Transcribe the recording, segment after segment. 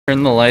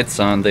Turned the lights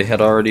on, they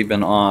had already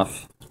been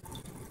off.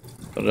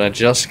 But I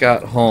just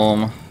got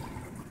home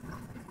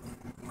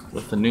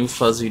with the new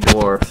fuzzy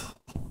dwarf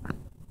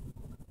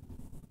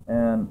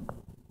and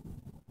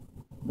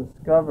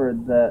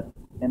discovered that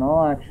in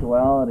all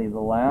actuality the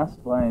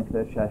last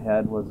lionfish I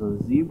had was a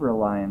zebra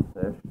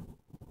lionfish,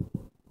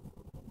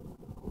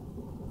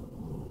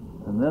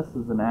 and this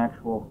is an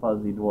actual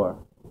fuzzy dwarf.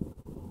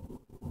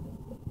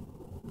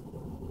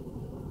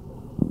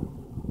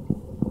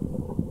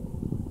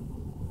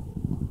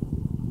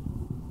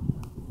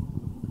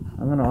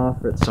 I'm gonna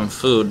offer it some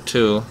food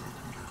too.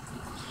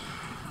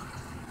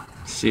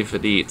 See if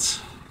it eats.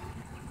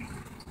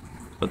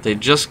 But they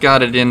just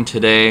got it in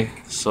today,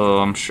 so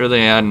I'm sure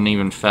they hadn't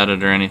even fed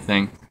it or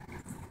anything.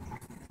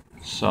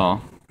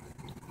 So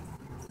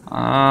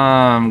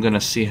I'm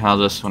gonna see how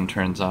this one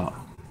turns out.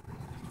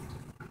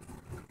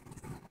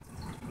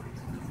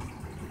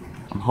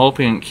 I'm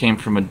hoping it came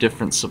from a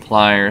different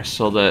supplier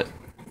so that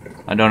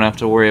I don't have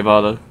to worry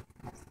about a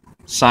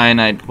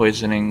cyanide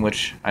poisoning,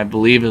 which I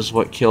believe is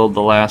what killed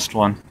the last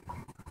one.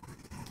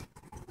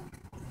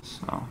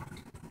 So